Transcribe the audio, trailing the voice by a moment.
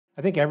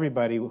I think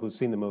everybody who's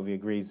seen the movie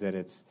agrees that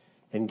it's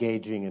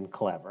engaging and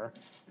clever.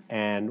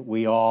 And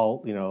we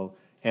all,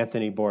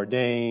 Anthony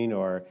Bourdain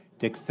or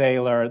Dick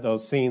Thaler,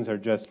 those scenes are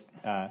just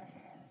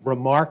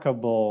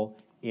remarkable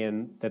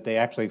in that they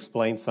actually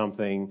explain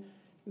something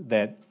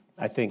that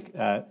I think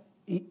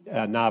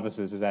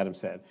novices, as Adam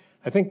said.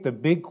 I think the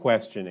big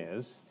question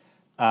is,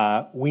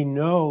 we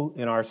know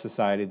in our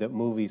society that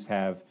movies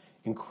have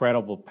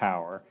incredible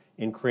power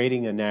in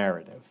creating a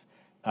narrative.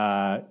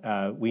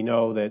 We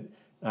know that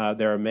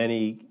there are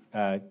many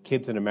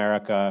kids in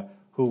America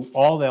who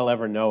all they'll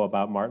ever know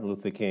about Martin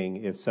Luther King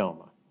is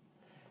Selma.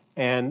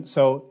 And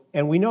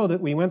we know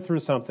that we went through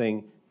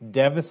something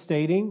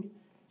devastating.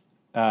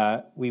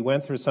 We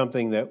went through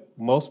something that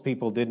most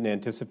people didn't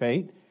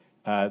anticipate.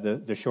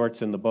 The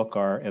shorts in the book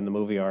and the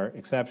movie are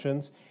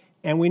exceptions.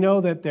 And we know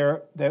that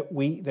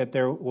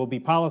there will be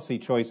policy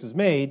choices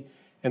made,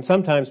 and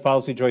sometimes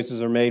policy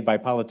choices are made by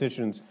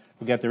politicians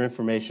who get their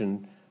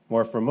information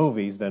more from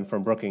movies than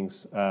from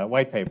Brookings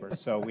white papers.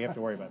 So we have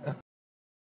to worry about that.